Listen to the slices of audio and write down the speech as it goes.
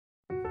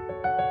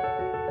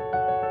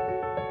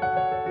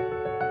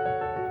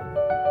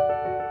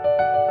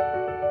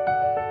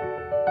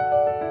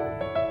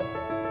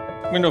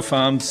Windolf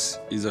Farms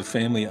is a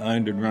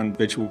family-owned and run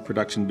vegetable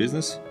production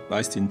business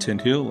based in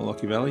Tent Hill,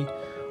 Lockyer Valley.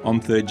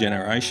 I'm third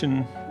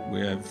generation.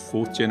 We have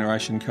fourth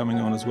generation coming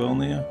on as well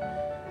now,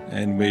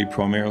 and we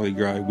primarily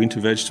grow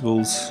winter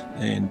vegetables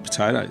and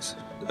potatoes.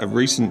 A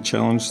recent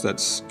challenge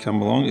that's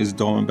come along is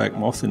Diamondback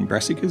Moth and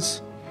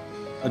brassicas.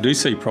 I do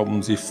see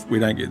problems if we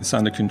don't get this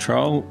under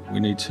control. We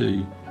need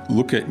to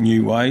look at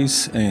new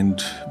ways,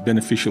 and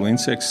beneficial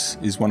insects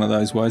is one of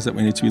those ways that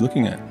we need to be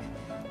looking at.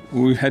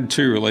 We've had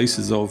 2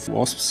 releases of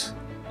wasps,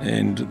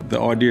 and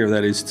the idea of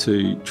that is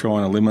to try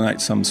and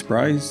eliminate some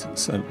sprays,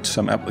 so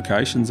some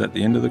applications at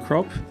the end of the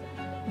crop,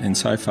 and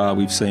so far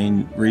we've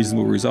seen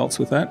reasonable results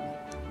with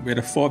that. We had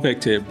a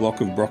 5-hectare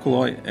block of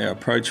broccoli. Our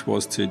approach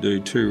was to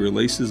do 2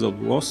 releases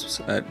of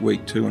wasps at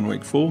week 2 and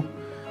week 4,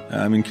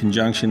 in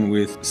conjunction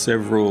with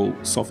several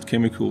soft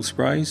chemical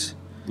sprays.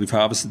 We've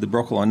harvested the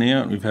broccoli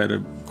now, and we've had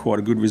quite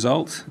a good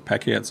result.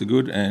 Packouts are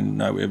good and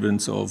no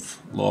evidence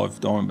of live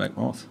diamondback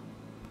moth.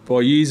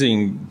 By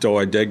using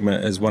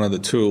Diadegma as one of the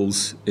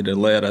tools, it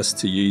allowed us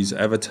to use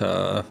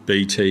Avatar,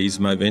 BTs,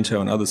 Movento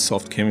and other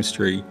soft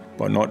chemistry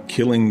by not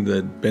killing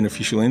the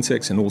beneficial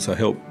insects, and also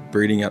help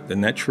breeding up the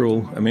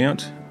natural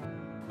amount.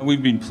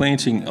 We've been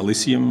planting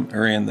Elysium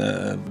around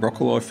the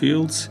broccoli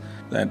fields.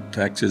 That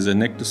acts as a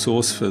nectar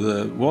source for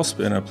the wasp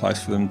and a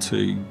place for them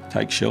to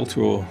take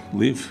shelter or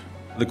live.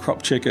 The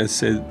crop checker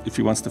said if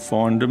he wants to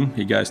find them,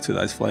 he goes to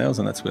those flowers,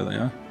 and that's where they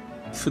are.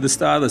 For the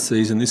start of the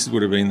season, this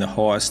would have been the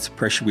highest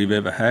pressure we've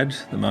ever had,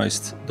 the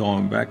most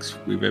diamondbacks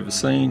we've ever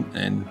seen,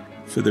 and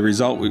for the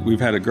result, we've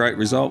had a great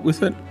result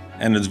with it,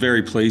 and it's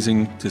very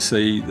pleasing to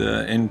see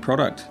the end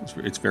product.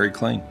 It's very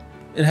clean.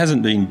 It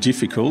hasn't been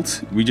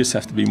difficult. We just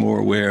have to be more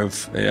aware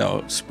of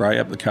our spray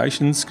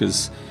applications,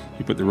 because if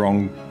you put the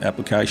wrong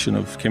application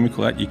of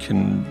chemical out, you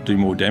can do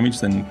more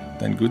damage than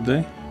good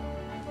there.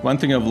 One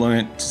thing I've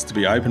learnt is to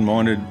be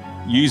open-minded.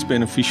 Use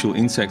beneficial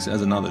insects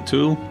as another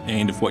tool,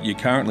 and if what you're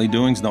currently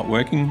doing is not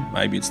working,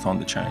 maybe it's time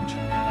to change.